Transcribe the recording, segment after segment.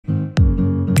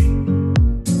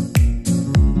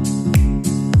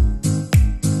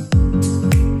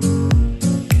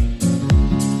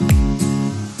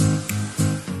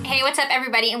up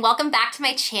everybody and welcome back to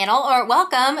my channel, or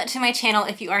welcome to my channel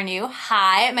if you are new.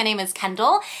 Hi, my name is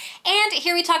Kendall and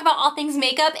here we talk about all things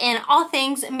makeup and all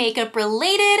things makeup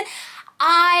related.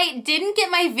 I didn't get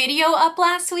my video up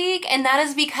last week and that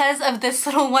is because of this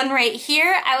little one right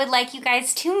here. I would like you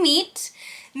guys to meet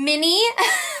Minnie.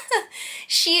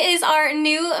 She is our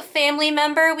new family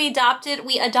member. We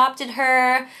adopted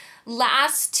her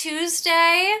last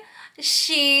Tuesday.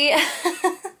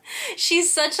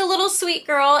 She's such a little sweet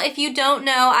girl. If you don't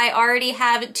know, I already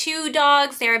have two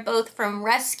dogs. They're both from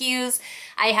rescues.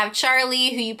 I have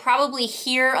Charlie, who you probably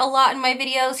hear a lot in my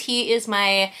videos. He is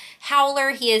my howler.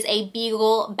 He is a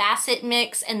Beagle Basset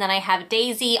mix. And then I have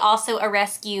Daisy, also a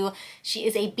rescue. She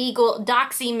is a Beagle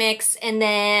Doxy mix. And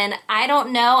then I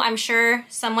don't know, I'm sure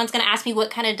someone's gonna ask me what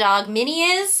kind of dog Minnie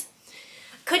is.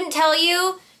 Couldn't tell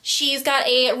you. She's got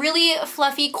a really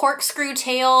fluffy corkscrew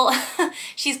tail.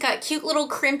 She's got cute little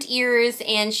crimped ears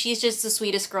and she's just the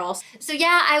sweetest girl. So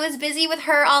yeah, I was busy with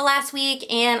her all last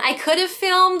week and I could have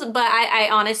filmed, but I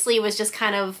honestly was just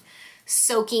kind of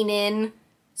soaking in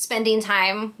spending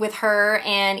time with her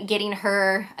and getting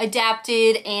her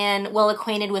adapted and well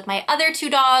acquainted with my other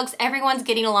two dogs. Everyone's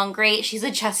getting along great. She's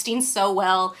adjusting so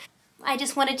well. I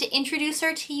just wanted to introduce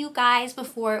her to you guys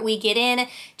before we get in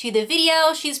to the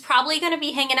video. She's probably going to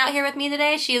be hanging out here with me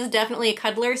today. She is definitely a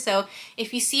cuddler, so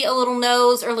if you see a little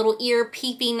nose or little ear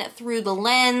peeping through the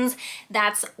lens,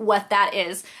 that's what that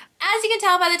is. As you can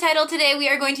tell by the title, today we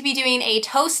are going to be doing a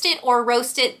Toast It or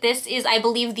Roast It. This is, I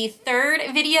believe, the third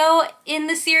video in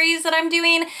the series that I'm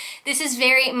doing. This is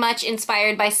very much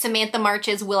inspired by Samantha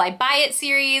March's Will I Buy It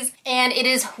series, and it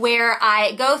is where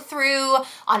I go through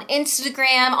on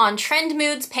Instagram, on Trend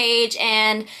Moods page,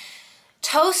 and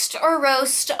toast or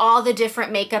roast all the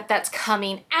different makeup that's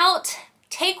coming out.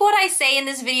 Take what I say in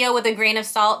this video with a grain of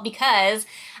salt because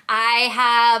I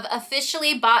have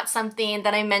officially bought something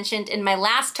that I mentioned in my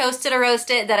last Toast It or Roast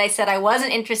It that I said I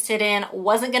wasn't interested in,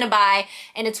 wasn't gonna buy,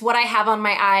 and it's what I have on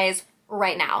my eyes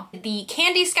right now. The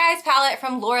Candy Skies palette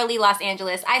from Laura Lee Los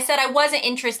Angeles. I said I wasn't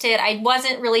interested, I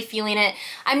wasn't really feeling it.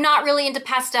 I'm not really into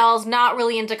pastels, not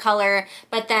really into color,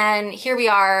 but then here we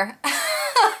are.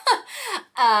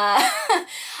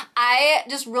 I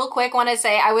just real quick want to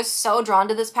say I was so drawn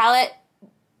to this palette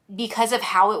because of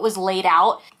how it was laid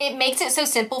out. It makes it so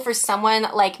simple for someone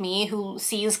like me who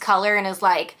sees color and is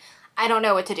like, I don't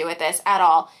know what to do with this at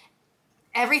all.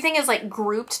 Everything is like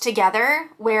grouped together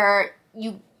where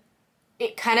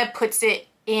it kind of puts it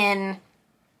in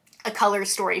a color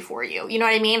story for you. You know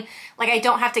what I mean? Like I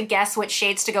don't have to guess what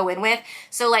shades to go in with.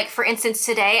 So like for instance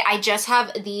today, I just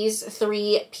have these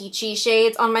three peachy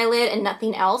shades on my lid and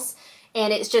nothing else.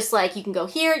 And it's just like, you can go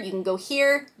here, you can go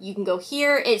here, you can go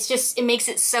here. It's just, it makes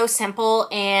it so simple.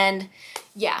 And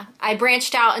yeah, I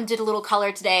branched out and did a little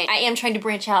color today. I am trying to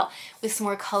branch out with some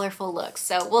more colorful looks.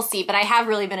 So we'll see, but I have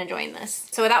really been enjoying this.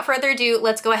 So without further ado,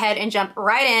 let's go ahead and jump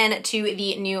right in to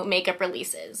the new makeup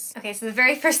releases. Okay, so the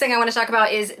very first thing I want to talk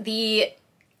about is the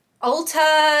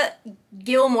Ulta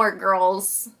Gilmore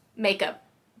Girls makeup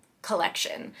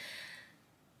collection.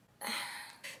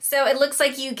 So it looks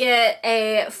like you get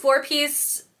a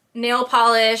 4-piece nail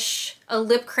polish, a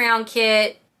lip crown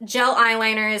kit, gel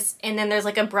eyeliners, and then there's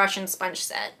like a brush and sponge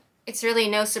set. It's really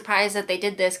no surprise that they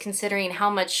did this considering how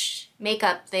much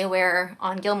makeup they wear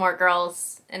on Gilmore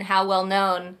Girls and how well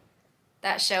known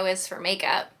that show is for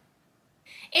makeup.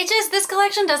 It just, this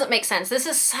collection doesn't make sense. This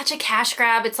is such a cash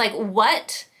grab. It's like,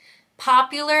 what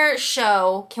popular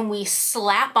show can we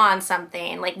slap on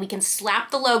something? Like we can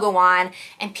slap the logo on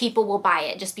and people will buy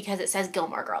it just because it says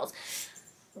Gilmore Girls.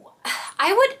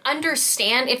 I would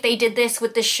understand if they did this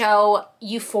with the show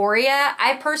Euphoria.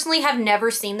 I personally have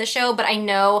never seen the show, but I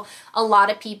know a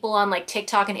lot of people on like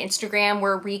TikTok and Instagram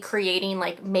were recreating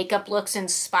like makeup looks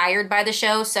inspired by the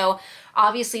show. So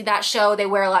obviously that show, they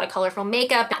wear a lot of colorful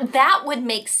makeup. That would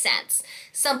make sense.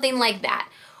 Something like that.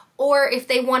 Or if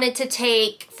they wanted to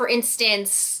take, for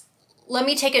instance, let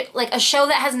me take it like a show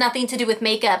that has nothing to do with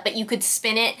makeup, but you could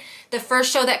spin it. The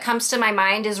first show that comes to my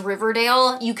mind is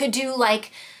Riverdale. You could do like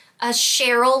a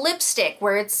Cheryl lipstick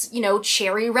where it's, you know,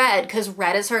 cherry red because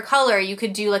red is her color. You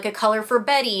could do like a color for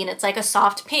Betty and it's like a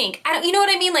soft pink. You know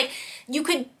what I mean? Like you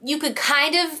could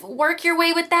kind of work your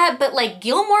way with that, but like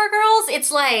Gilmore Girls,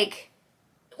 it's like,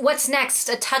 what's next?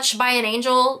 A Touch by an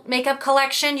Angel makeup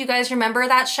collection? You guys remember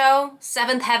that show?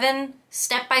 Seventh Heaven?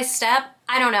 Step by Step?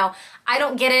 I don't know. I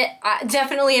don't get it.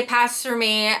 Definitely a pass for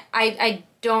me. I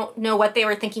don't know what they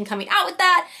were thinking coming out with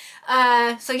that.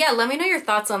 So yeah, let me know your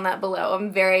thoughts on that below.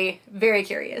 I'm very, very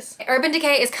curious. Urban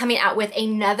Decay is coming out with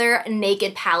another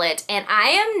naked palette and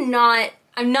I'm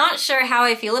not sure how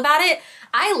I feel about it.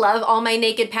 I love all my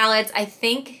naked palettes. I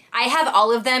think I have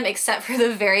all of them except for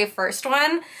the very first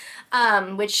one,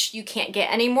 which you can't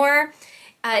get anymore.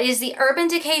 It is the Urban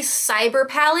Decay Cyber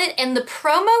palette, and the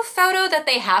promo photo that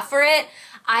they have for it,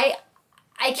 I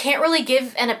can't really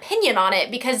give an opinion on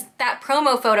it because that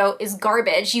promo photo is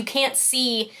garbage. You can't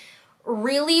see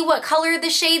really what color the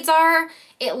shades are.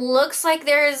 It looks like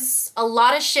there's a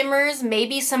lot of shimmers,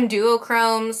 maybe some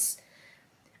duochromes.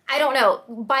 I don't know.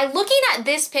 By looking at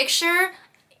this picture,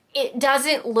 it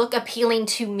doesn't look appealing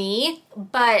to me,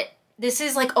 but this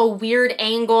is like a weird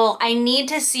angle. I need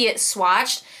to see it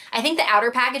swatched. I think the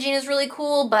outer packaging is really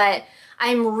cool, but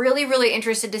I'm really, really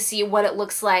interested to see what it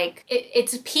looks like.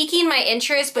 It's piquing my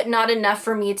interest, but not enough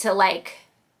for me to like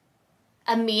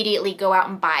immediately go out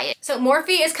and buy it. So Morphe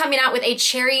is coming out with a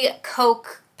Cherry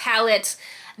Coke palette.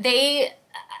 This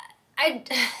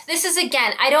is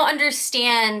again, I don't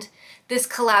understand this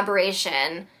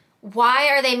collaboration. Why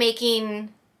are they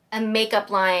making a makeup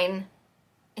line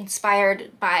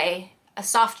inspired by a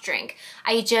soft drink?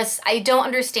 I don't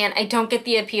understand. I don't get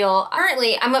the appeal.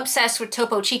 Currently, I'm obsessed with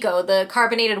Topo Chico, the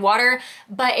carbonated water,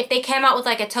 but if they came out with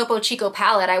like a Topo Chico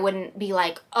palette, I wouldn't be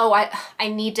like, oh, I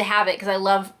need to have it because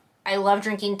I love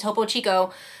drinking Topo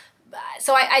Chico.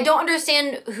 So I don't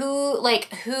understand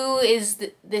who is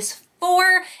this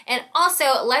for. And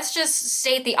also, let's just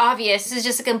state the obvious. This is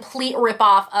just a complete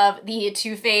ripoff of the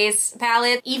Too Faced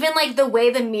palette. Even like the way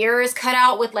the mirror is cut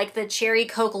out with like the Cherry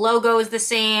Coke logo is the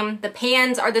same. The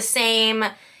pans are the same.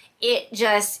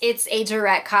 It's a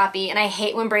direct copy. And I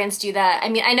hate when brands do that. I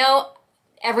mean, I know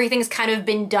everything's kind of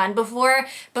been done before,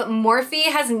 but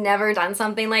Morphe has never done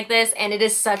something like this. And it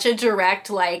is such a direct,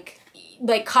 like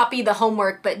copy the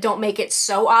homework, but don't make it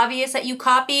so obvious that you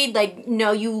copied. Like,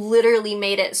 no, you literally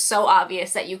made it so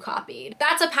obvious that you copied.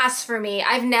 That's a pass for me.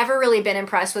 I've never really been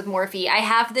impressed with Morphe. I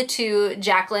have the two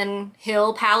Jaclyn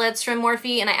Hill palettes from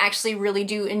Morphe, and I actually really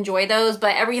do enjoy those,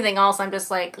 but everything else I'm just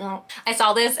like, oh. I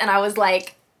saw this and I was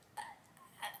like,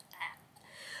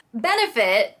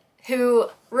 Benefit, who,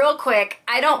 real quick,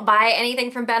 I don't buy anything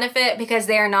from Benefit because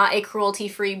they are not a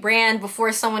cruelty-free brand.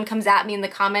 Before someone comes at me in the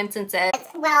comments and says,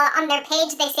 well, on their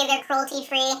page they say they're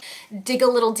cruelty-free. Dig a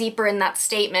little deeper in that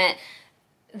statement.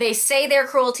 They say they're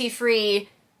cruelty-free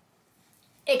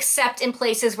except in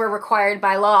places where required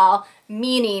by law,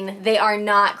 meaning they are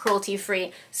not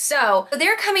cruelty-free. So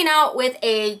they're coming out with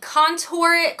a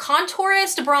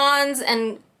contourist bronze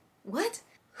and what?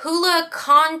 Hoola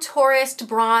Contourist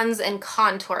Bronze and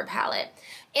Contour Palette.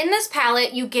 In this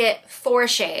palette, you get 4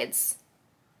 shades.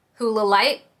 Hoola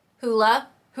Light, Hoola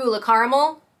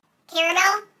Caramel,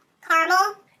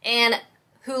 and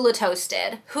Hoola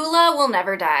Toasted. Hoola will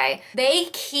never die. They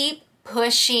keep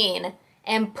pushing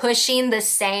and pushing the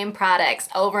same products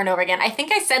over and over again. I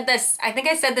think I said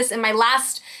this in my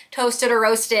last Toasted or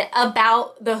Roasted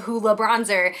about the Hoola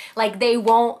bronzer. Like, they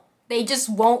just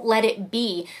won't let it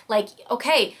be. Like,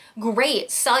 okay, great,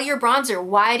 sell your bronzer.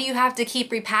 Why do you have to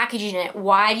keep repackaging it?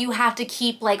 Why do you have to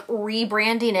keep like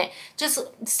rebranding it? Just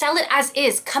sell it as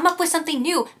is. Come up with something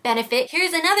new, Benefit.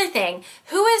 Here's another thing.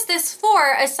 Who is this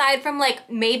for aside from like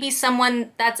maybe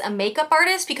someone that's a makeup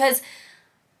artist? Because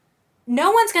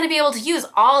no one's gonna be able to use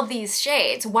all of these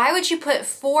shades. Why would you put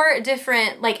 4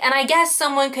 different, like, and I guess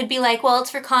someone could be like, well,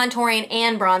 it's for contouring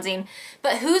and bronzing,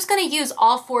 but who's gonna use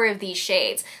all 4 of these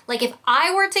shades? Like, if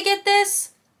I were to get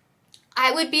this,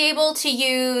 I would be able to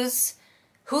use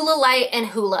Hoola Light and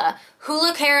Hoola.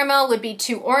 Hoola Caramel would be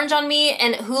too orange on me,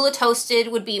 and Hoola Toasted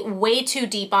would be way too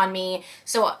deep on me.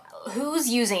 So who's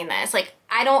using this? Like,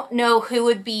 I don't know who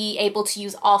would be able to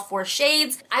use all 4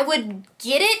 shades. I would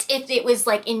get it if it was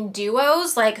like in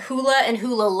duos, like Hoola and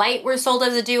Hoola Light were sold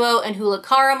as a duo, and Hoola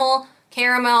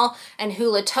Caramel and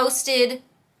Hoola Toasted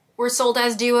were sold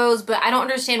as duos, but I don't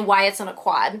understand why it's on a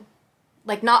quad.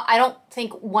 Like, I don't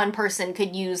think one person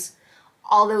could use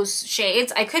all those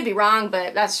shades. I could be wrong,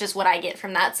 but that's just what I get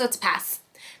from that, so it's pass.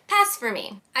 Pass for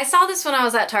me. I saw this when I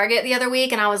was at Target the other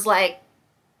week, and I was like,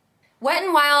 Wet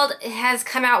n Wild has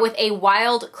come out with a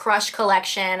Wild Crush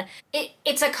collection.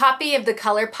 It's a copy of the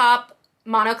ColourPop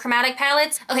monochromatic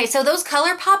palettes. Okay, so those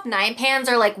ColourPop 9 pans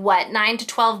are like, what, $9 to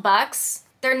 $12?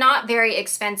 They're not very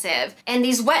expensive. And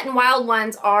these Wet n Wild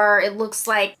ones are, it looks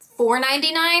like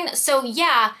 $4.99. So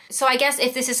yeah, so I guess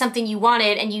if this is something you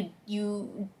wanted and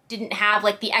you didn't have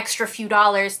like the extra few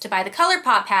dollars to buy the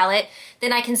ColourPop palette,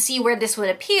 then I can see where this would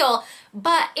appeal.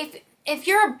 But if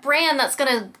you're a brand that's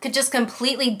could just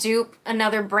completely dupe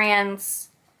another brand's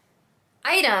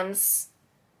items,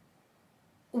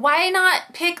 why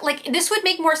not pick, like, this would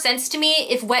make more sense to me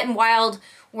if Wet n Wild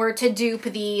were to dupe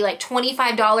the like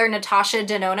 $25 Natasha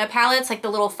Denona palettes, like the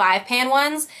little 5-pan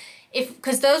ones.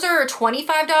 Because those are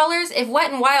 $25. If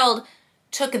Wet n Wild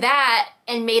took that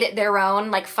and made it their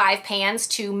own, like 5 pans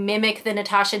to mimic the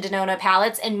Natasha Denona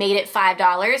palettes and made it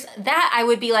 $5, that I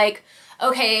would be like,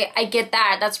 okay, I get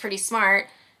that, that's pretty smart.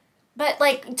 But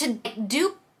like to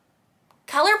dupe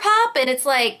ColourPop, and it's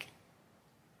like,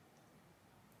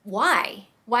 why?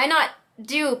 Why not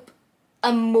dupe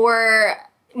a more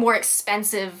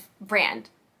expensive brand?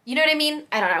 You know what I mean?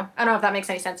 I don't know. I don't know if that makes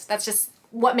any sense. That's just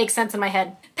what makes sense in my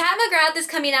head. Pat McGrath is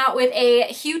coming out with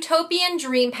a Utopian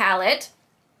Dream palette.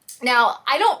 Now,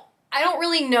 I don't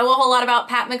really know a whole lot about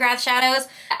Pat McGrath shadows.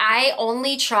 I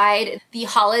only tried the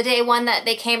holiday one that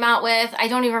they came out with. I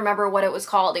don't even remember what it was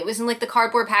called. It was in like the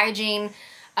cardboard packaging.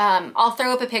 I'll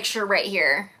throw up a picture right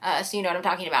here so you know what I'm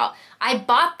talking about. I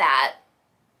bought that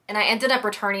and I ended up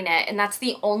returning it, and that's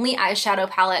the only eyeshadow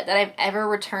palette that I've ever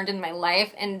returned in my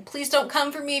life. And please don't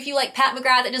come for me if you like Pat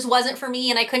McGrath. It just wasn't for me,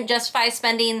 and I couldn't justify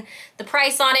spending the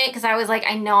price on it because I was like,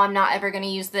 I know I'm not ever going to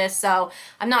use this. So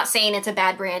I'm not saying it's a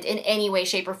bad brand in any way,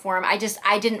 shape, or form. I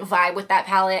didn't vibe with that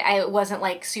palette. I wasn't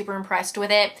like super impressed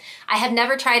with it. I have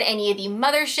never tried any of the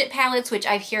Mothership palettes, which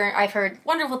I've heard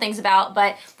wonderful things about,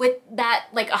 but with that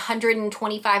like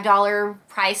 $125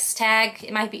 price tag,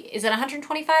 it might be, is it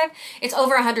 $125? It's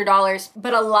over $100.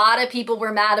 But a lot of people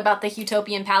were mad about the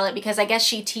Utopian palette because I guess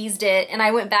she teased it, and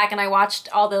I went back and I watched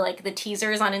all the like the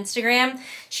teasers on Instagram.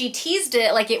 She teased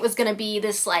it like it was gonna be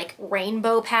this like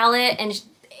rainbow palette, and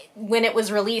when it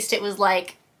was released it was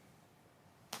like,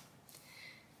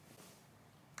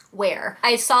 where?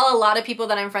 I saw a lot of people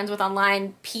that I'm friends with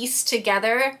online piece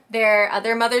together their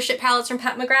other Mothership palettes from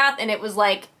Pat McGrath, and it was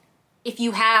like, if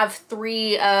you have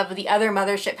 3 of the other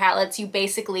Mothership palettes, you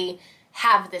basically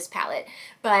have this palette.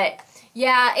 But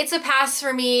yeah, it's a pass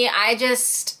for me.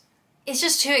 It's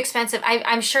just too expensive.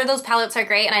 I'm sure those palettes are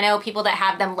great, and I know people that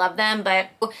have them love them, but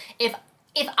if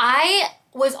I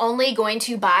was only going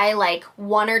to buy like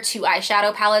 1 or 2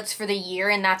 eyeshadow palettes for the year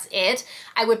and that's it,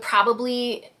 I would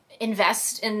probably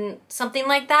invest in something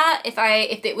like that if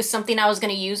it was something I was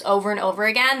going to use over and over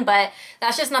again. But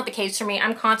that's just not the case for me.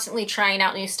 I'm constantly trying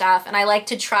out new stuff, and I like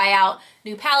to try out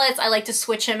new palettes. I like to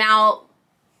switch them out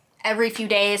every few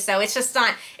days, so it's just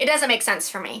not, it doesn't make sense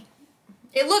for me.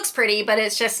 It looks pretty, but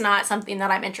it's just not something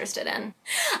that I'm interested in.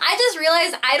 I just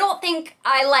realized I don't think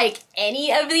I like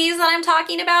any of these that I'm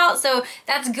talking about, so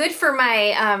that's good for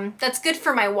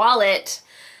my wallet.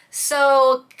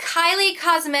 So Kylie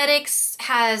Cosmetics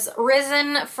has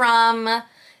risen from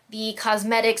the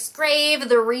cosmetics grave.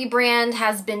 The rebrand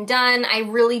has been done. I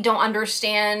really don't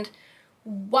understand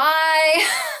why.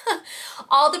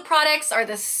 All the products are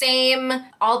the same.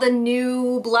 All the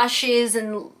new blushes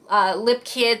and lip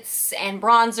kits and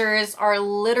bronzers are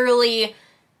literally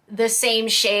the same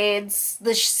shades,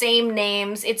 the same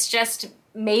names. It's just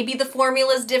maybe the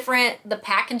formula's different, the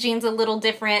packaging's a little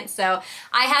different. So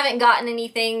I haven't gotten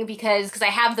anything because I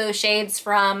have those shades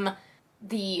from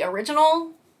the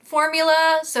original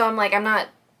formula. So I'm like, I'm not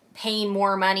paying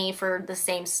more money for the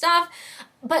same stuff.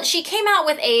 But she came out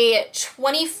with a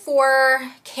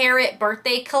 24 karat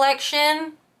birthday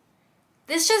collection.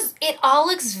 It all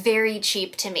looks very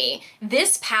cheap to me.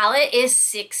 This palette is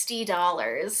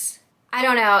 $60. I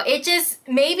don't know,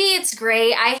 maybe it's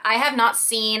great. I have not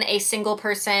seen a single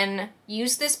person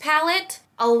use this palette.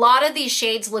 A lot of these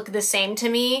shades look the same to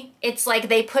me. It's like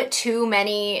they put too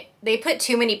many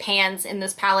pans in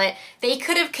this palette. They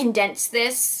could have condensed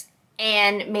this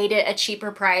and made it a cheaper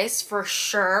price for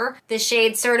sure. The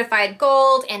shades Certified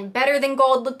Gold and Better Than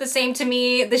Gold look the same to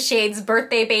me. The shades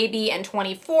Birthday Baby and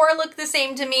 24 look the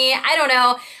same to me. I don't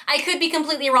know. I could be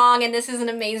completely wrong, and this is an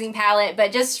amazing palette,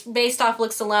 but just based off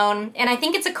looks alone, and I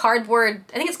think it's cardboard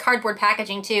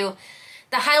packaging too.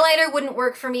 The highlighter wouldn't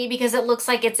work for me because it looks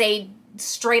like it's a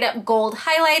straight up gold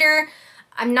highlighter.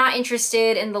 I'm not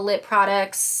interested in the lip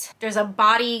products. There's a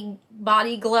body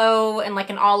glow and like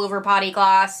an all over body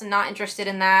gloss. I'm not interested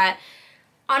in that.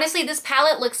 Honestly, this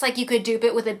palette looks like you could dupe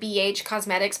it with a BH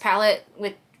Cosmetics palette,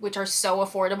 which are so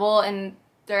affordable, and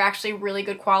they're actually really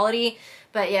good quality.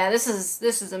 But yeah, this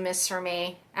is a miss for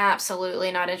me.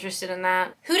 Absolutely not interested in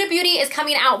that. Huda Beauty is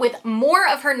coming out with more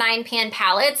of her 9-pan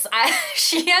palettes.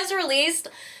 She has released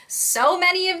so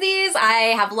many of these.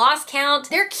 I have lost count.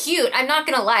 They're cute, I'm not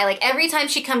gonna lie. Like every time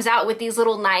she comes out with these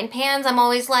little 9-pans, I'm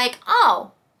always like,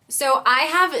 oh. So I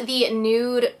have the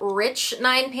Nude Rich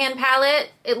 9-pan palette.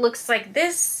 It looks like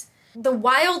this. The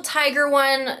Wild Tiger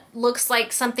one looks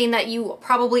like something that you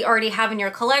probably already have in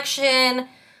your collection.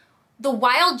 The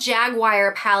Wild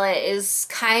Jaguar palette is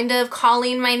kind of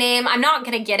calling my name. I'm not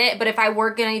gonna get it, but if I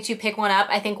were going to pick one up,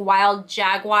 I think Wild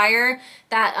Jaguar,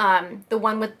 that the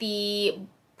one with the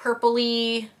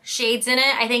purpley shades in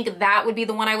it. I think that would be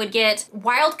the one I would get.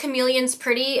 Wild Chameleon's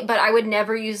pretty, but I would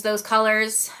never use those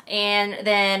colors. And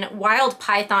then Wild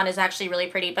Python is actually really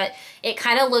pretty, but it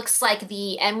kind of looks like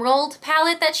the Emerald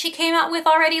palette that she came out with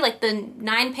already, like the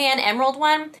 9-pan Emerald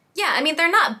one. Yeah, I mean,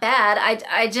 they're not bad.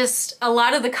 I just, a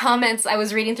lot of the comments I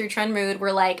was reading through Trend Mood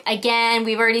were like, again,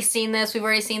 we've already seen this,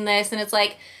 and it's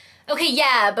like, okay,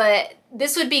 yeah, but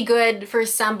this would be good for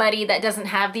somebody that doesn't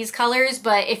have these colors,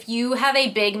 but if you have a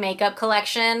big makeup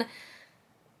collection,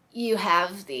 you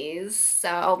have these,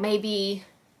 so maybe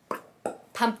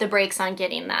pump the brakes on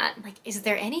getting that. Like, is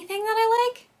there anything that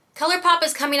I like? ColourPop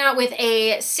is coming out with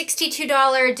a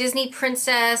 $62 Disney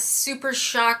Princess Super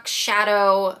Shock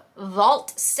Shadow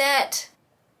Vault set.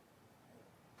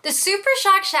 The Super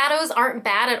Shock shadows aren't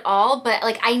bad at all, but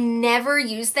like I never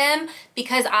use them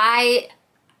because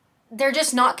they're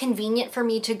just not convenient for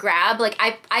me to grab. Like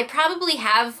I probably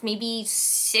have maybe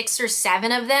 6 or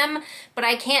 7 of them, but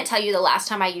I can't tell you the last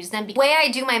time I used them. The way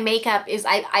I do my makeup is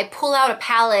I pull out a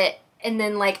palette and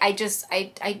then like I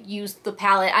use the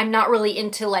palette. I'm not really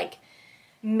into like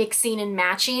mixing and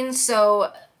matching.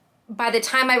 So by the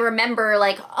time I remember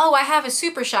like, oh, I have a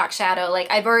Super Shock shadow, like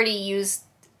I'm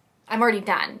already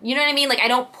done. You know what I mean? Like I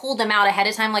don't pull them out ahead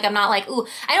of time. Like I'm not like, ooh,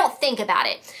 I don't think about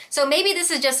it. So maybe this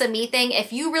is just a me thing.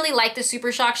 If you really like the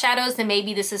Super Shock shadows, then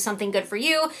maybe this is something good for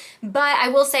you. But I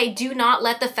will say, do not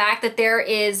let the fact that there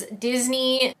is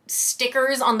Disney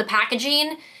stickers on the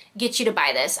packaging get you to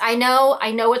buy this. I know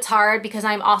it's hard because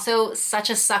I'm also such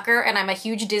a sucker and I'm a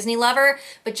huge Disney lover,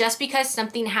 but just because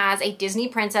something has a Disney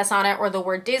princess on it or the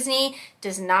word Disney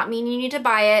does not mean you need to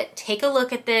buy it. Take a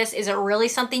look at this. Is it really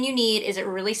something you need? Is it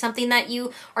really something that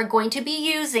you are going to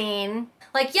be using?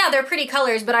 Like, yeah, they're pretty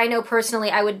colors, but I know personally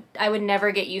I would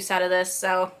never get use out of this,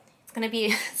 so it's gonna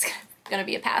be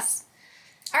a pass.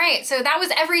 All right, so that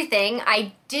was everything.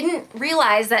 I didn't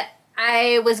realize that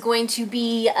I was going to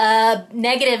be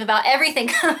negative about everything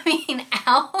coming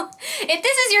out. If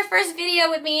this is your first video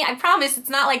with me, I promise it's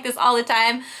not like this all the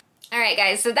time. All right,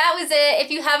 guys, so that was it.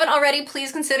 If you haven't already,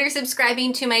 please consider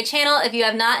subscribing to my channel if you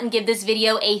have not, and give this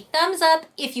video a thumbs up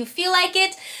if you feel like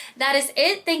it. That is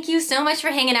it. Thank you so much for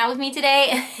hanging out with me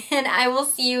today, and I will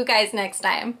see you guys next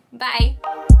time. Bye.